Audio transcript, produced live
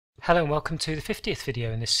Hello and welcome to the 50th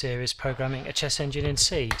video in this series, Programming a Chess Engine in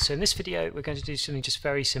C. So in this video we're going to do something just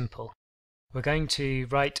very simple. We're going to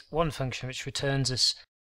write one function which returns us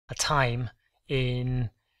a time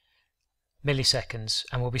in milliseconds,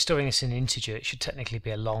 and we'll be storing this in an integer. It should technically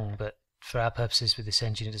be a long, but for our purposes with this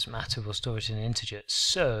engine it doesn't matter, we'll store it in an integer.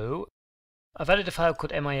 So I've added a file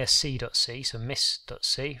called misc.c, so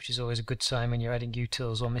miss.c, which is always a good sign when you're adding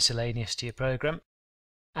utils or miscellaneous to your program.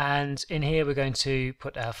 And in here we're going to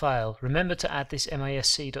put our file. Remember to add this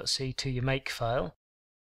misc.c to your make file.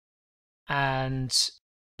 And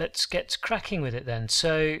let's get cracking with it then.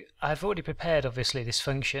 So I've already prepared obviously this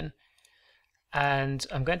function, and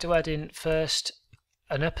I'm going to add in first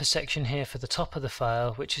an upper section here for the top of the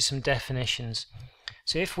file, which is some definitions.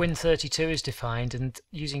 So if win32 is defined, and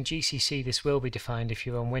using GCC this will be defined if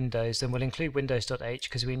you're on Windows, then we'll include windows.h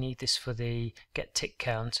because we need this for the get tick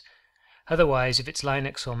count. Otherwise, if it's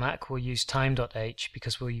Linux or Mac, we'll use time.h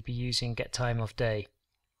because we'll be using get time of day.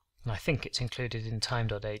 And I think it's included in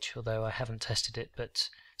time.h, although I haven't tested it, but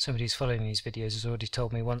somebody who's following these videos has already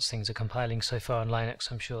told me once things are compiling so far on Linux,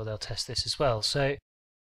 I'm sure they'll test this as well. So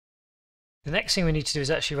the next thing we need to do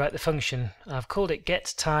is actually write the function. I've called it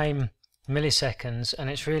get time milliseconds,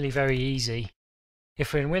 and it's really very easy.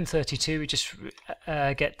 If we're in win32, we just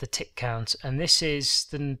get the tick count, and this is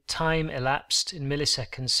the time elapsed in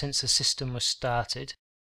milliseconds since the system was started.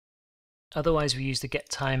 Otherwise we use the get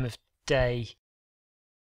time of day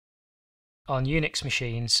on Unix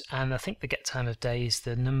machines, and I think the get time of day is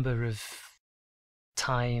the number of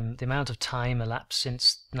time, the amount of time elapsed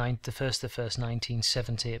since the 1st of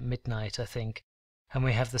 1970 at midnight, I think. And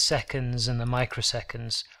we have the seconds and the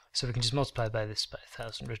microseconds, so we can just multiply by this by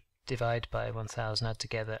 1000, divide by 1000, add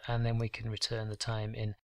together, and then we can return the time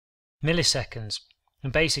in milliseconds.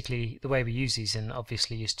 And basically the way we use these in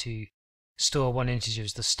obviously is to store one integer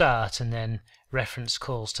as the start and then reference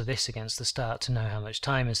calls to this against the start to know how much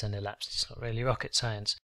time has then elapsed. It's not really rocket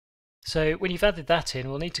science. So when you've added that in,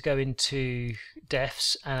 we'll need to go into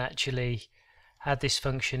defs and actually add this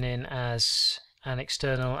function in as an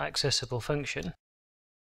external accessible function,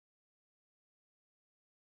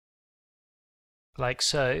 like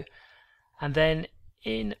so. And then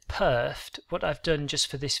in perf, what I've done just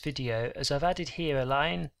for this video is I've added here a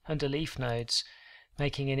line under leaf nodes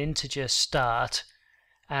making an integer start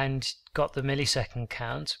and got the millisecond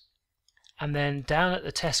count, and then down at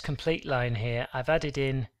the test complete line here I've added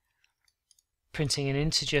in printing an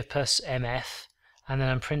integer plus mf, and then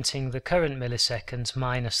I'm printing the current milliseconds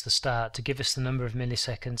minus the start to give us the number of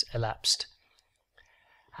milliseconds elapsed.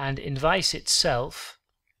 And in Vice itself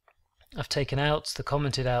I've taken out the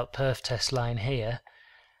commented out perf test line here,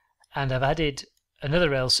 and I've added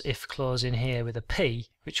another else if clause in here with a p,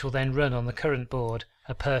 which will then run on the current board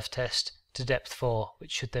a perf test to depth 4,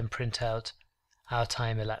 which should then print out our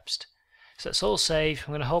time elapsed. So that's all saved.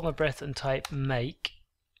 I'm going to hold my breath and type make.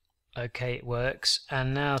 Okay, it works.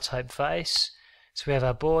 And now type Vice. So we have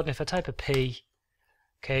our board, and if I type a p,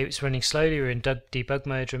 okay, it's running slowly. We're in debug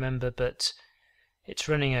mode, remember, but it's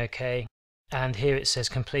running okay. And here it says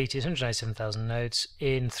completed 197,000 nodes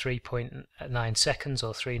in 3.9 seconds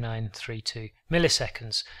or 3932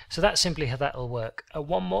 milliseconds. So that's simply how that will work.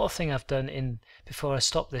 One more thing I've done in before I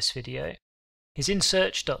stop this video is in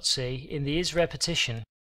search.c, in the is repetition,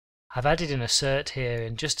 I've added an assert here,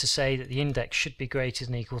 and just to say that the index should be greater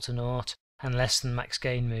than equal to 0 and less than max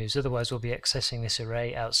gain moves. Otherwise we'll be accessing this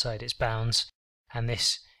array outside its bounds, and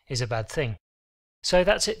this is a bad thing. So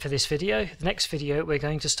that's it for this video. The next video we're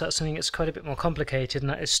going to start something that's quite a bit more complicated,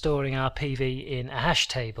 and that is storing our PV in a hash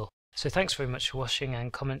table. So thanks very much for watching,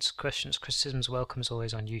 and comments, questions, criticisms welcome as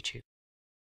always on YouTube.